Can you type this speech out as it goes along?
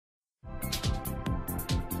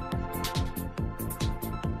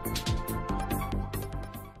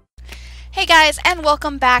Hey guys, and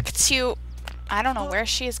welcome back to... I don't know where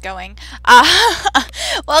she's going.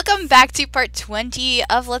 Welcome back to part 20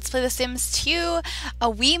 of Let's Play The Sims 2.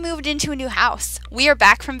 We moved into a new house. We are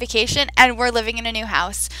back from vacation and we're living in a new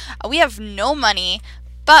house. We have no money,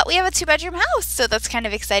 but we have a 2-bedroom house, so that's kind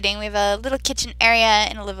of exciting. We have a little kitchen area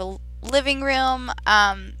and a little living room.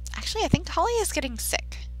 Actually, I think Holly is getting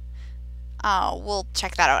sick. We'll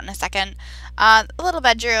check that out in a second. A little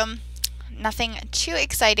bedroom. Nothing too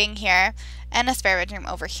exciting here. And a spare bedroom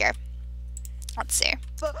over here. Let's see.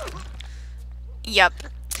 Yep.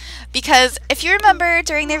 Because if you remember,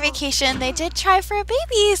 during their vacation, they did try for a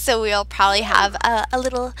baby. So we'll probably have a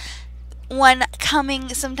little one coming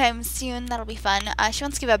sometime soon. That'll be fun. She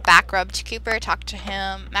wants to give a back rub to Cooper. Talk to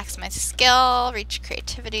him. Maximize his skill. Reach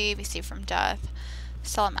creativity. Be saved from death.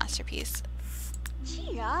 Sell a masterpiece.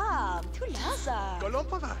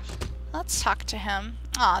 Let's talk to him.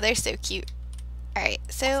 Aw, they're so cute. Alright,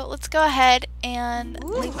 so let's go ahead and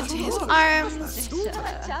leap into his arms.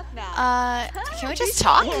 Can we just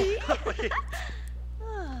talk?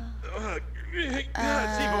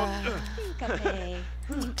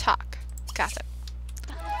 Talk. Gossip.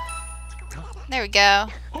 There we go.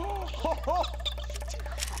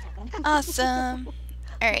 Awesome.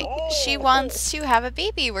 Alright, she wants to have a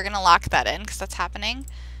baby. We're gonna lock that in because that's happening.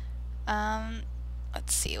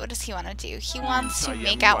 Let's see, what does he want to do? He wants to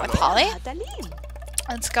make out with Holly.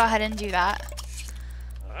 Let's go ahead and do that.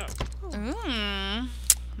 Ooh,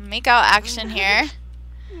 make out action here.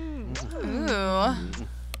 Ooh.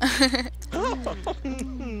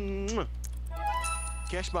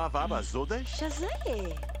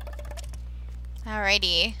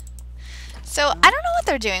 Alrighty. So, I don't know what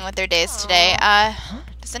they're doing with their days today.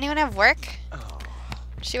 Does anyone have work? Does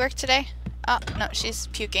she work today? Oh, no, she's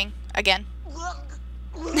puking again.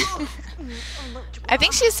 I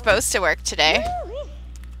think she's supposed to work today.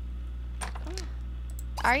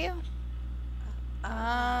 Are you?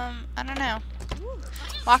 I don't know.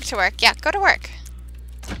 Walk to work. Yeah, go to work.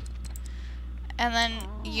 And then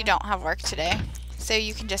you don't have work today. So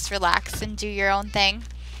you can just relax and do your own thing.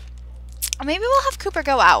 Or maybe we'll have Cooper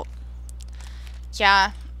go out.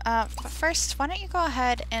 Yeah. But first, why don't you go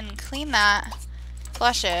ahead and clean that,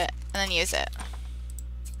 flush it, and then use it.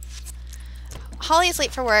 Holly is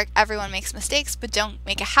late for work. Everyone makes mistakes, but don't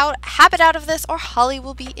make a habit out of this or Holly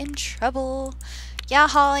will be in trouble. Yeah,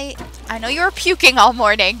 Holly, I know you were puking all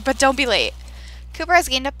morning, but don't be late. Cooper has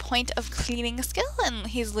gained a point of cleaning skill and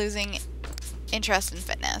he's losing interest in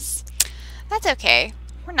fitness. That's okay.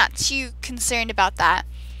 We're not too concerned about that.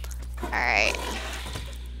 Alright.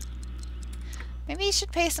 Maybe you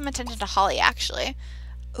should pay some attention to Holly, actually.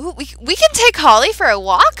 Ooh, we can take Holly for a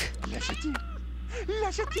walk?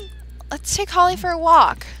 Let's take Holly for a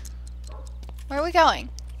walk. Where are we going?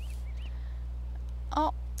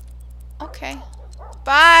 Oh, okay.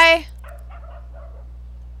 Bye!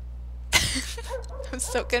 I'm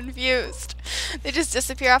so confused. They just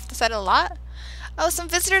disappear off the side of the lot? Oh, some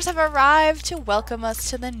visitors have arrived to welcome us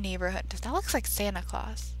to the neighborhood. That looks like Santa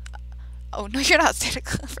Claus. Oh, no, you're not Santa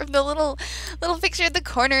Claus. From the little picture in the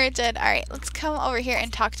corner it did. Alright, let's come over here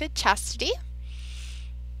and talk to Chastity.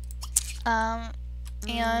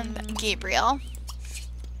 And Gabriel.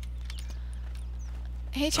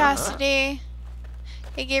 Hey, Chastity.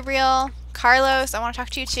 Hey, Gabriel. Carlos, I want to talk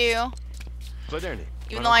to you too.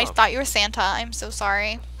 Even though I thought you were Santa, I'm so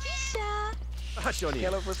sorry.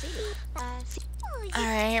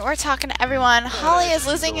 Alright, we're talking to everyone. Holly is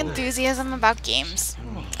losing enthusiasm about games.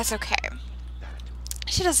 That's okay.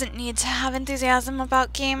 She doesn't need to have enthusiasm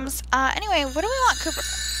about games. Anyway, what do we want Cooper...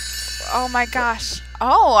 Oh my gosh.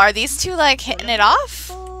 Oh, are these two like hitting it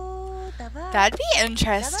off? That'd be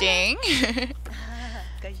interesting.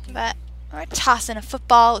 But we're tossing a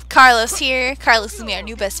football with Carlos here. Carlos is our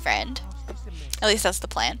new best friend. At least that's the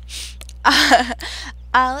plan.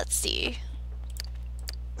 Let's see.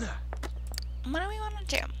 What do we want to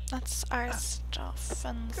do? That's our stuff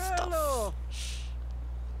and stuff.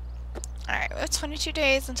 Alright, we have 22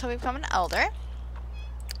 days until we become an elder.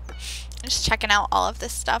 Just checking out all of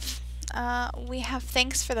this stuff. We have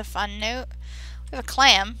thanks for the fun note. We have a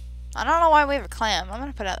clam. I don't know why we have a clam. I'm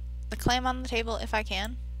going to put the clam on the table if I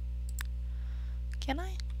can. Can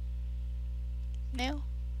I? No?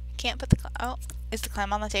 Can't put the clam. Oh, is the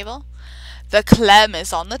clam on the table? The clam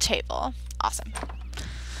is on the table. Awesome.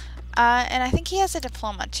 And I think he has a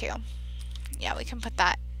diploma too. Yeah, we can put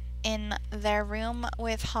that in their room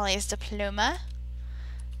with Holly's diploma.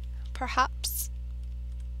 Perhaps.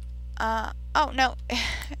 Oh, no.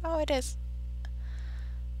 Oh, it is.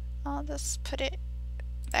 I'll just put it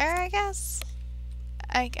there, I guess.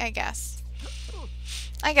 I guess.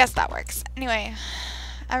 I guess that works. Anyway,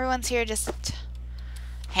 everyone's here just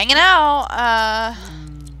hanging out. I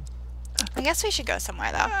guess we should go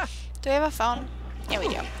somewhere though. Do we have a phone? Yeah, we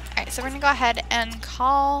do. Alright, so we're gonna go ahead and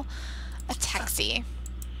call a taxi.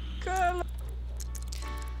 Oh,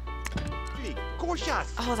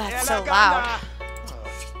 that's so loud.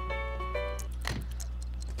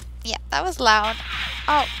 Yeah, that was loud.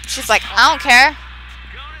 Oh, she's like, I don't care.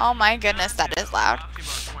 Oh my goodness, that is loud.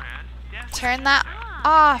 Turn that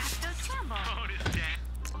off.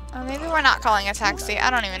 Oh, maybe we're not calling a taxi. I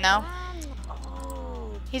don't even know.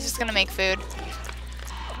 He's just gonna make food.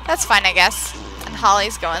 That's fine, I guess. And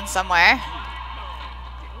Holly's going somewhere.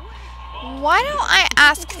 Why don't I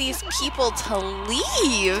ask these people to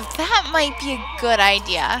leave? That might be a good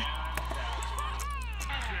idea.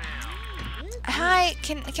 Hi,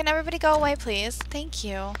 can everybody go away, please? Thank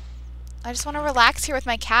you. I just want to relax here with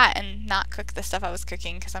my cat and not cook the stuff I was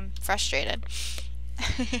cooking because I'm frustrated.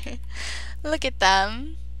 Look at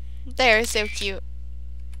them. They're so cute.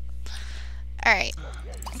 Alright.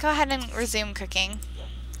 Go ahead and resume cooking.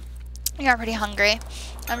 We are pretty hungry.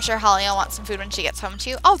 I'm sure Holly will want some food when she gets home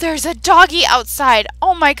too. Oh, there's a doggy outside.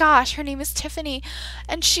 Oh my gosh, her name is Tiffany.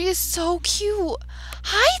 And she is so cute.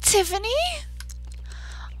 Hi, Tiffany.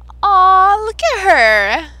 Aw, look at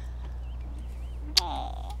her.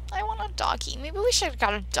 Aw, I want a doggy. Maybe we should have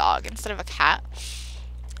got a dog instead of a cat.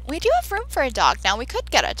 We do have room for a dog now. We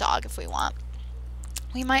could get a dog if we want.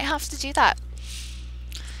 We might have to do that.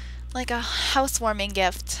 Like a housewarming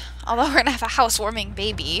gift. Although we're gonna have a housewarming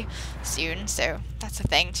baby soon, so that's a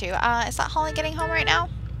thing too. Is that Holly getting home right now?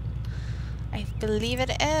 I believe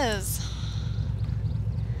it is.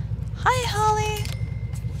 Hi, Holly.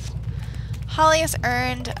 Holly has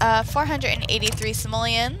earned 483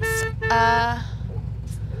 simoleons. Got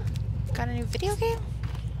a new video game?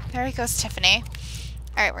 There goes Tiffany.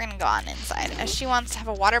 Alright, we're gonna go on inside. As she wants to have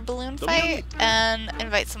a water balloon fight and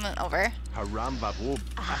invite someone over. Hi,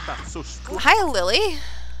 Lily.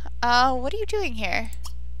 What are you doing here?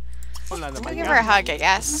 I'm gonna give her a hug, I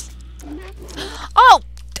guess. Oh!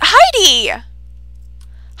 Heidi!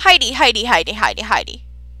 Heidi.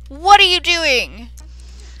 What are you doing?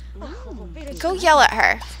 Go yell at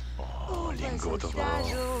her.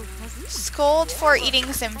 Scold for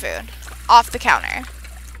eating sim food. Off the counter.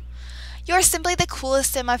 You are simply the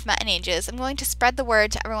coolest sim I've met in ages. I'm going to spread the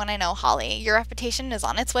word to everyone I know, Holly. Your reputation is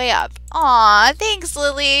on its way up. Aw, thanks,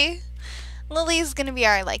 Lily. Lily's gonna be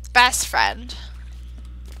our, like, best friend.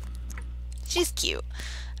 She's cute.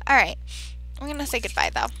 Alright. We're gonna say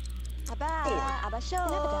goodbye, though.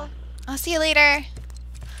 I'll see you later.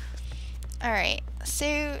 Alright. So,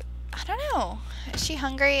 I don't know. Is she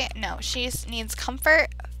hungry? No. She just needs comfort,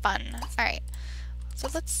 fun. Alright. So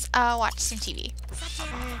let's watch some TV.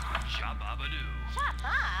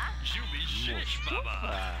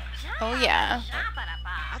 Oh yeah.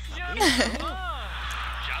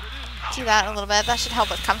 Do that a little bit. That should help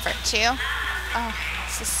with comfort too. Oh,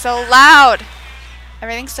 this is so loud.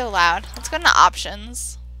 Everything's so loud. Let's go into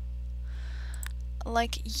options.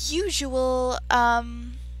 Like usual,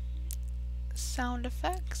 sound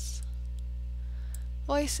effects,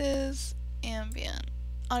 voices, ambient,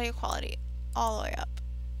 audio quality. All the way up.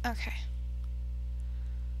 Okay.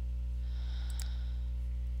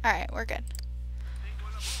 Alright, we're good.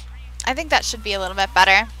 I think that should be a little bit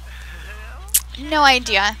better. No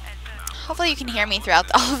idea. Hopefully you can hear me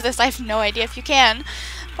throughout all of this. I have no idea if you can.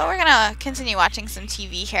 But we're gonna continue watching some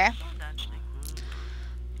TV here.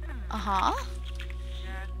 Uh-huh.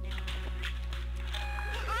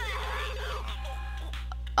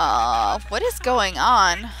 What is going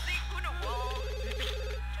on?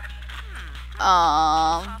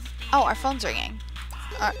 Oh, our phone's ringing.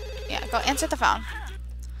 Yeah, go answer the phone.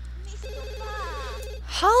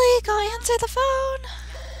 Holly, go answer the phone.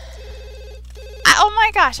 Oh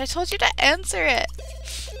my gosh, I told you to answer it.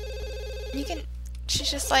 You can,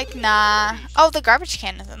 she's just like, nah. Oh, the garbage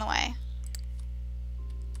can is in the way.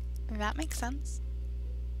 That makes sense.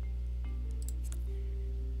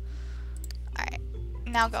 Alright,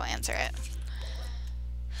 now go answer it.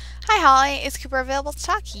 Hi, Holly. Is Cooper available to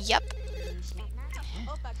talk? Yep.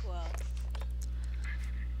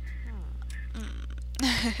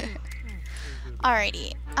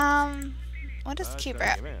 Alrighty. What does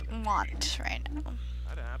Cooper want right now?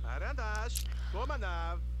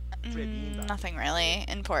 Nothing really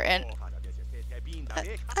important. I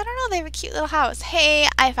don't know, they have a cute little house. Hey,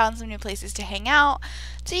 I found some new places to hang out.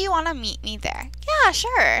 Do you want to meet me there? Yeah,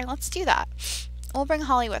 sure. Let's do that. We'll bring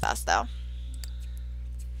Holly with us, though.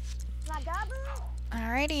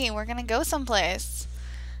 Alrighty, we're gonna go someplace.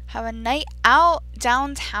 Have a night out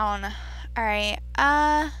downtown. Alright,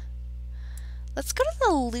 let's go to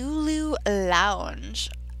the Lulu Lounge.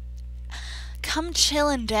 come chill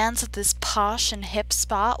and dance at this posh and hip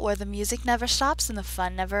spot where the music never stops and the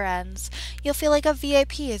fun never ends. You'll feel like a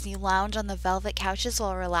VIP as you lounge on the velvet couches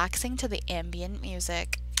while relaxing to the ambient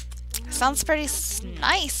music. Sounds pretty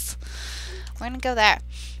nice. We're gonna go there.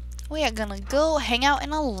 We are gonna go hang out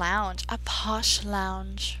in a lounge, a posh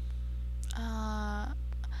lounge.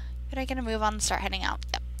 But I'm gonna move on and start heading out.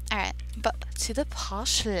 Yep. Alright, but to the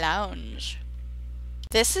posh lounge.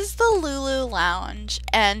 This is the Lulu Lounge,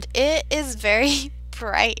 and it is very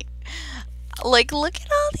bright. Like, look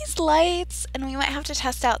at all these lights, and we might have to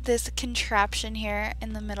test out this contraption here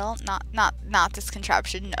in the middle. Not this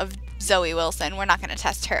contraption of Zoe Wilson. We're not gonna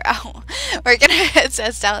test her out. We're gonna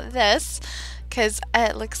test out this, because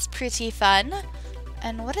it looks pretty fun.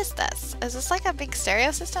 And what is this? Is this like a big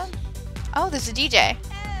stereo system? Oh, there's a DJ.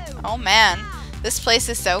 Oh man, this place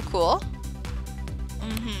is so cool.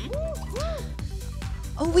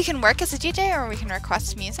 Oh, we can work as a DJ or we can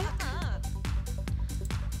request music.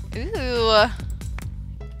 Ooh.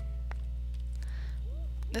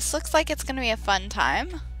 This looks like it's gonna be a fun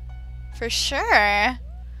time. For sure.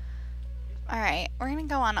 Alright, we're gonna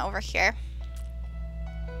go on over here.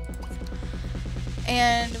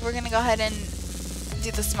 And we're gonna go ahead and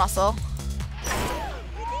do this muscle.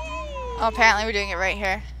 Oh, apparently we're doing it right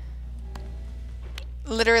here.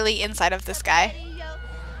 Literally inside of this guy.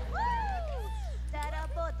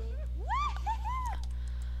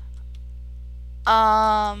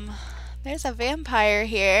 There's a vampire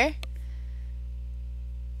here.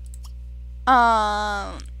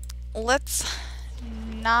 Let's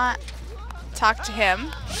not talk to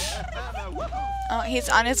him. Oh, he's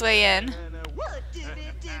on his way in.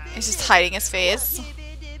 He's just hiding his face.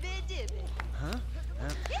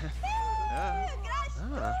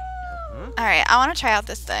 Alright, I want to try out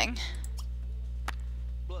this thing.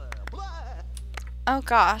 Oh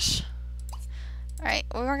gosh. Alright,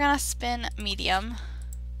 we're gonna spin medium.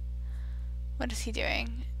 What is he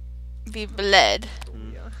doing? Be bled.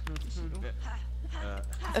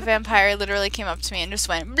 The vampire literally came up to me and just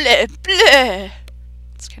went bleh bleh.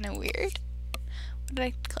 It's kind of weird. What did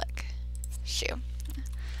I click? Shoo.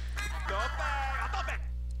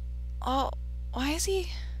 Oh, why is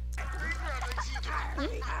he?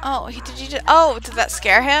 Oh, did that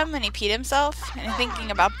scare him and he peed himself? And he's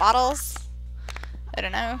thinking about bottles? I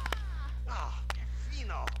don't know.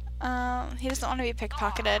 He doesn't want to be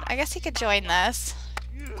pickpocketed. I guess he could join this.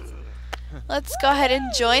 Let's go ahead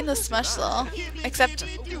and join the Smushsel. Except,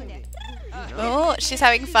 oh, she's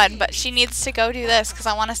having fun, but she needs to go do this because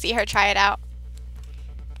I want to see her try it out.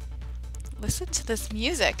 Listen to this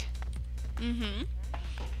music.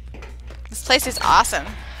 This place is awesome.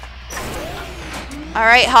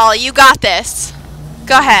 Alright, Holly, you got this.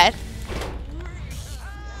 Go ahead.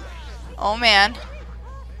 Oh, man.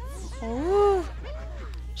 Ooh.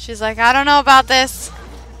 She's like, I don't know about this.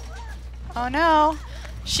 Oh, no.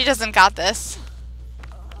 She doesn't got this.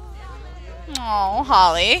 Oh,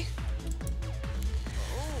 Holly.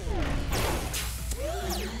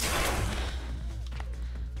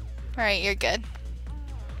 Alright, you're good.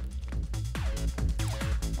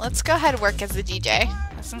 Let's go ahead and work as the DJ.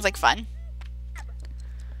 That sounds like fun.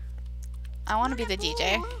 I want to be the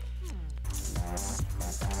DJ.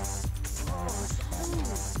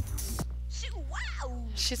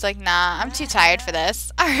 She's like, nah, I'm too tired for this.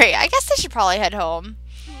 Alright, I guess they should probably head home.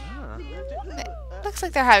 It looks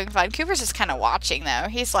like they're having fun. Cooper's just kind of watching, though.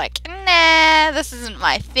 He's like, nah, this isn't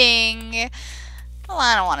my thing. Well,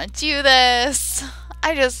 I don't want to do this.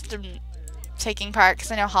 I just am taking part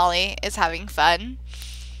because I know Holly is having fun.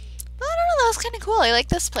 But I don't know, that was kind of cool. I like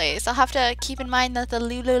this place. I'll have to keep in mind that the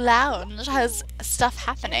Lulu Lounge has stuff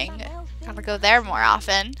happening. Gotta go there more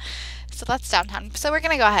often. So that's downtown. So we're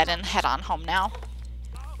gonna go ahead and head on home now.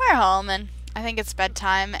 We're home and I think it's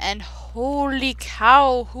bedtime. And holy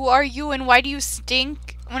cow, who are you and why do you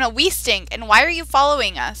stink? Oh, no, we stink. And why are you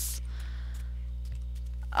following us?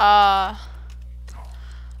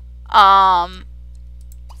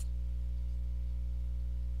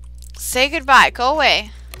 Say goodbye. Go away.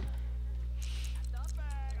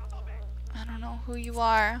 I don't know who you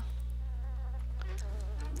are.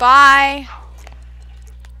 Bye.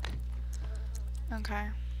 Okay.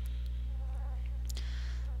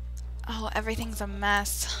 Oh, everything's a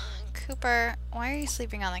mess. Cooper, why are you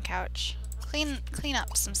sleeping on the couch? Clean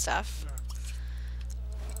up some stuff.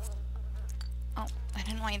 Oh, I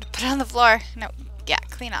didn't want you to put it on the floor. No, yeah,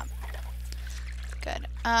 clean up. Good.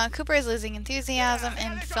 Cooper is losing enthusiasm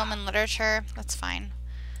in film and literature. That's fine.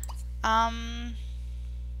 Have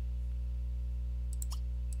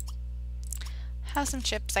some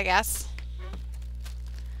chips, I guess.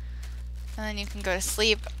 And then you can go to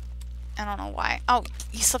sleep. I don't know why. Oh,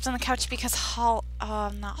 you slept on the couch because not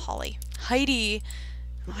Holly. Heidi.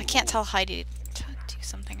 Oh, I can't tell Heidi to do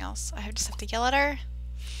something else. I just have to yell at her.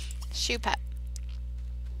 Shoe pet.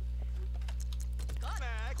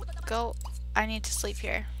 Go. I need to sleep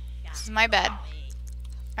here. This is my bed.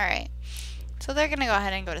 Alright. So they're gonna go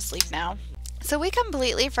ahead and go to sleep now. So we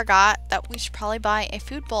completely forgot that we should probably buy a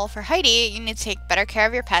food bowl for Heidi. You need to take better care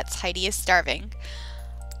of your pets. Heidi is starving.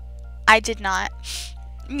 I did not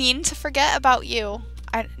mean to forget about you.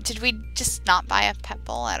 Did we just not buy a pet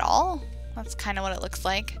bowl at all? That's kind of what it looks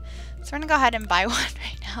like. So we're gonna go ahead and buy one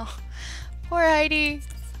right now. Poor Heidi.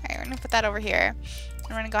 Alright, we're gonna put that over here. And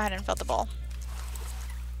we're gonna go ahead and fill the bowl.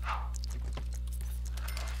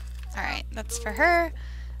 Alright, that's for her. And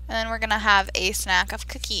then we're gonna have a snack of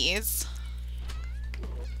cookies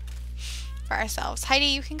for ourselves. Heidi,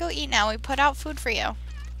 you can go eat now. We put out food for you.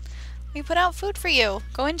 We put out food for you.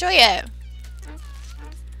 Go enjoy it.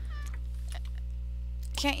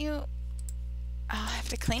 Can't you... Oh, I have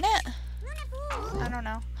to clean it? I don't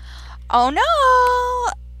know. Oh no!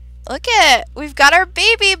 Look it! We've got our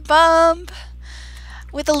baby bump!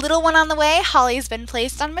 With a little one on the way, Holly's been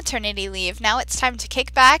placed on maternity leave. Now it's time to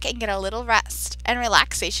kick back and get a little rest and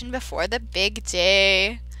relaxation before the big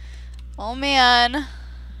day. Oh man.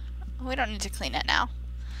 We don't need to clean it now.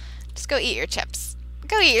 Just go eat your chips.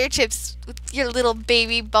 Go eat your chips with your little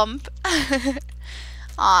baby bump.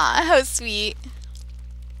 Aw, how sweet.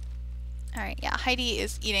 Alright, yeah, Heidi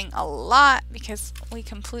is eating a lot because we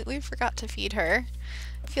completely forgot to feed her.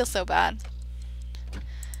 I feel so bad.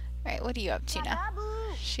 Alright, what are you up to now?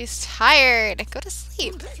 She's tired. Go to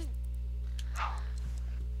sleep.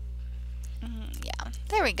 Yeah,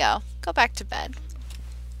 there we go. Go back to bed.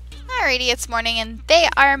 Alrighty, it's morning and they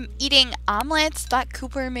are eating omelets that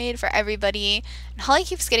Cooper made for everybody. And Holly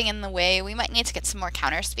keeps getting in the way. We might need to get some more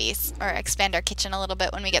counter space or expand our kitchen a little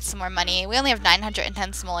bit when we get some more money. We only have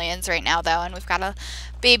 910 simoleons right now though, and we've got a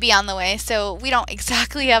baby on the way, so we don't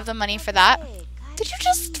exactly have the money for that. Did you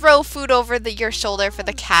just throw food over your shoulder for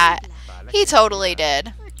the cat? He totally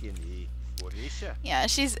did. Yeah,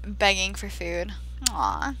 she's begging for food.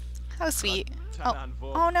 Aw, how sweet.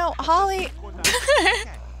 Oh no, Holly.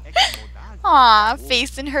 Aw,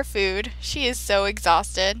 facing her food. She is so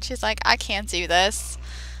exhausted. She's like, I can't do this.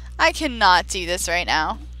 I cannot do this right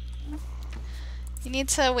now. You need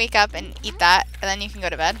to wake up and eat that, and then you can go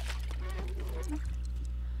to bed.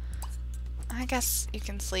 I guess you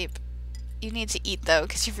can sleep. You need to eat, though,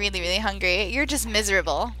 because you're really, really hungry. You're just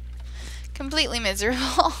miserable. Completely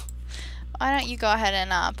miserable. Why don't you go ahead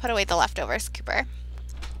and put away the leftovers, Cooper?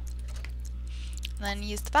 Then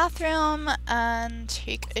use the bathroom and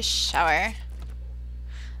take a shower.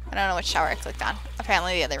 I don't know what shower I clicked on.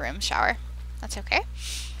 Apparently the other room shower. That's okay.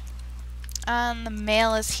 The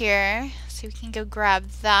mail is here, so we can go grab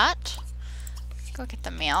that. Go get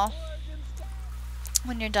the mail.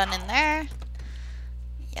 When you're done in there.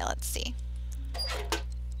 Yeah, let's see.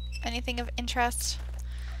 Anything of interest?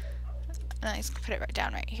 No, let's put it right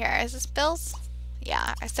down right here. Is this bills?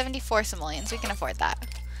 Yeah, 74 simoleons. We can afford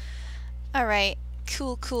that. Alright.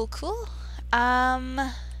 Cool, cool, cool.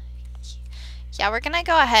 Yeah, we're gonna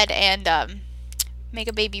go ahead and make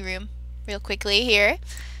a baby room real quickly here.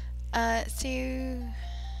 So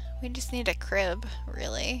we just need a crib,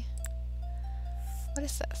 really. What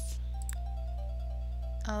is this?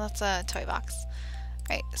 Oh, that's a toy box.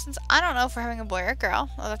 Right, since I don't know if we're having a boy or a girl.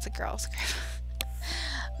 Oh, that's a girl's crib.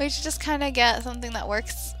 We should just kind of get something that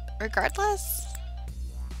works regardless.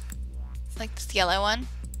 Like this yellow one.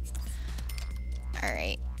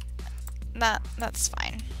 Alright. That's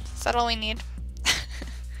fine. Is that all we need?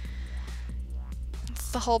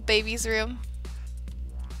 It's the whole baby's room.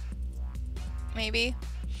 Maybe.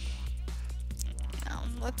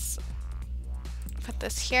 Let's put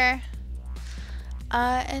this here.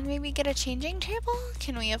 And maybe get a changing table?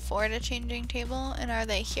 Can we afford a changing table? And are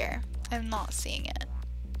they here? I'm not seeing it.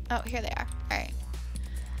 Oh, here they are. Alright.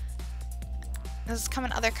 Does this come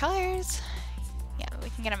in other colors? Yeah, we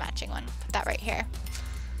can get a matching one. Put that right here.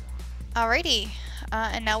 Alrighty.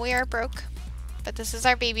 And now we are broke. But this is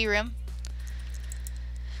our baby room.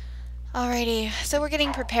 Alrighty. So we're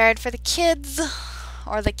getting prepared for the kids.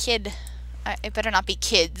 Or the kid. It better not be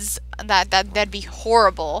kids. That'd be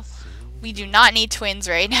horrible. We do not need twins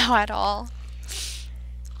right now at all.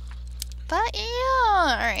 But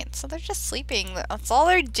yeah. Alright, so they're just sleeping. That's all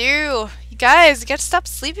they do. You guys, you gotta stop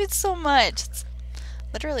sleeping so much. It's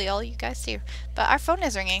literally all you guys do. But our phone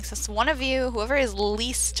is ringing, so it's one of you, whoever is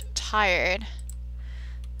least tired.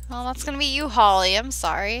 Well, that's gonna be you, Holly. I'm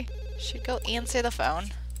sorry. Should go answer the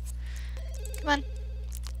phone. Come on.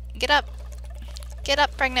 Get up. Get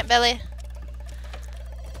up, pregnant belly.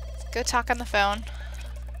 Go talk on the phone.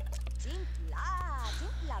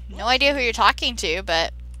 No idea who you're talking to,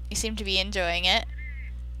 but you seem to be enjoying it.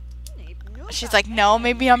 She's like, no,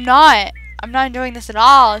 maybe I'm not. I'm not enjoying this at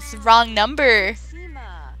all. It's the wrong number.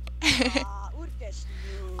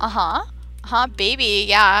 Uh-huh. Uh-huh, baby,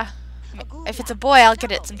 yeah. If it's a boy, I'll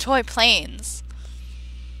get it some toy planes.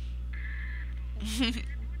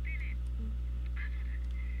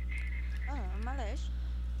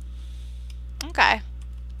 Okay.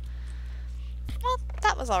 Well,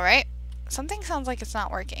 that was alright. Something sounds like it's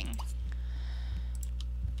not working.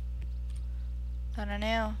 I don't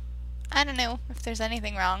know. I don't know if there's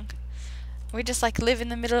anything wrong. We just like live in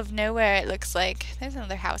the middle of nowhere, it looks like. There's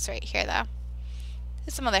another house right here though.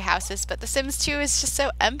 There's some other houses, but The Sims 2 is just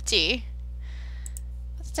so empty.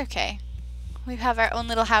 It's okay. We have our own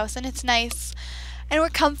little house and it's nice. And we're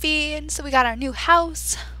comfy, and so we got our new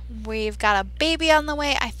house. We've got a baby on the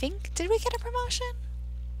way, I think. Did we get a promotion?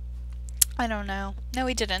 I don't know. No,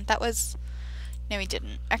 we didn't. That was... No, we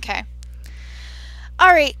didn't. Okay.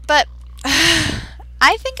 Alright, but...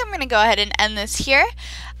 I think I'm going to go ahead and end this here.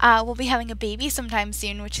 We'll be having a baby sometime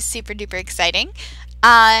soon, which is super duper exciting.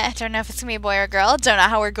 I don't know if it's going to be a boy or a girl. Don't know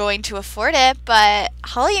how we're going to afford it, but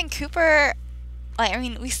Holly and Cooper... Like, I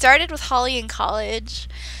mean, we started with Holly in college,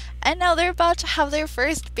 and now they're about to have their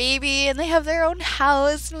first baby, and they have their own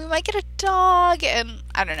house, and we might get a dog, and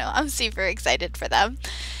I don't know. I'm super excited for them.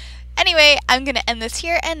 Anyway, I'm going to end this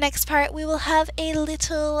here, and next part we will have a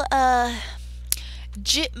little,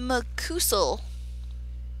 Jitmakusel.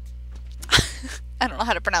 I don't know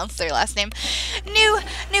how to pronounce their last name.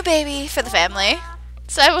 New baby for the family.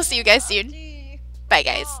 So I will see you guys soon. Bye,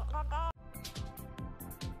 guys.